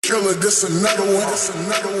Killer, this another one.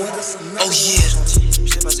 Oh yeah.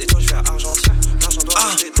 J't'ai passé toi, j'fais Argentine. L'argent doit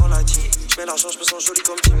rester dans la team. J'mets l'argent, j'me sens joli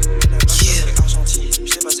comme Tim. Yeah. Argentine.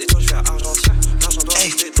 J't'ai passé toi, j'fais Argentine. L'argent doit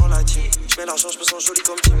rester dans la team. J'mets l'argent, j'me sens joli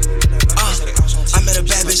comme Tim. I met a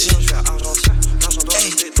bad bitch. L'argent doit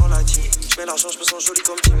rester dans la team. J'mets l'argent, j'me sens joli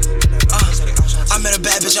comme Tim. I met a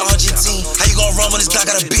bad bitch in Argentine. How you gon' run when this Glock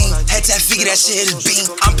got a beam? Head tap figure, that shit hit his beam.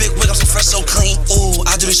 I'm big wig, I'm so fresh, so clean. Ooh,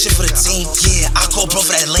 I do this shit for the team. Yeah, I call bro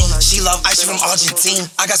for that lean. She love ice, she from Argentine.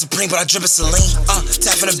 I got Supreme, but I drip it Celine.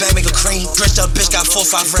 Tap in the bag, make a cream. Drenched up bitch, got 4 or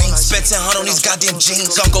 5 rings. Spent 1000 on these goddamn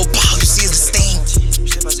jeans. Gon' go pow, you see it's the steam.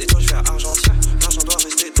 J't'ai passé toi, j'fais Argentine. L'argent doit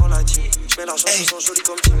rester dans la team. J'mets l'argent, j'me sens joli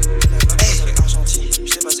comme Tim.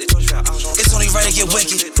 J't'ai passé toi, j'fais Argentine. It's only right to get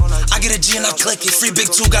wicked. I get a G and I click it. Free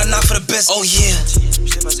big 2, got knocked for the best. Oh yeah.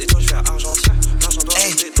 J't'ai passé toi, j'fais Argentine. L'argent doit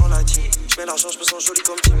rester dans la team. J'mets l'argent, j'me sens joli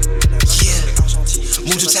comme Tim. Yeah.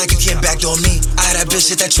 Move to tag, you can't backdoor me. I had that bitch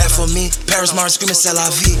hit that trap for me. Paris, Mars, screaming, c'est la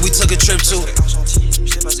vie. We took a trip to.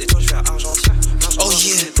 J't'ai passé toi, j'fais Argentine. Oh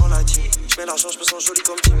yeah. Dans la team. J'mets l'argent, j'me sens joli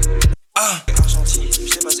comme Tim. Argentine.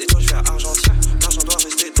 J't'ai passé toi, j'fais Argentine. L'argent doit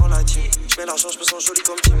rester dans la team. J'mets l'argent, j'me sens joli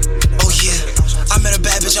comme Tim. Oh yeah. I met a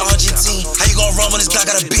bad bitch in Argentine. How you gon' run when this Glock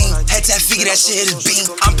got a beam? Head tap figure, that shit hit his beam.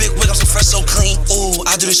 I'm big wig, I'm so fresh, so clean. Ooh,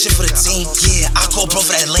 I do this shit for the team. Yeah, I call bro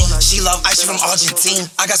for that lean. She love ice, she from Argentine.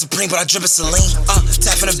 I got Supreme, but I drip it Celine.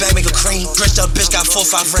 Tap in the bag, make a cream. Drenched up bitch, got 4 or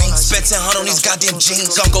 5 rings. Spent 1000 on these goddamn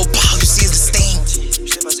jeans. Gon' go pow, you see it's the steam.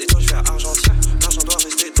 J't'ai passé toi, j'fais Argentine. L'argent doit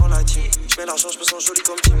rester dans la team. J'mets l'argent, j'me sens joli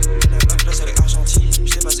comme Tim. Argentine.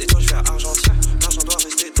 J't'ai passé toi, j'fais Argentine. L'argent doit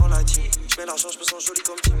rester dans la team. J'mets l'argent, j'me sens joli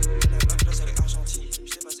comme Tim.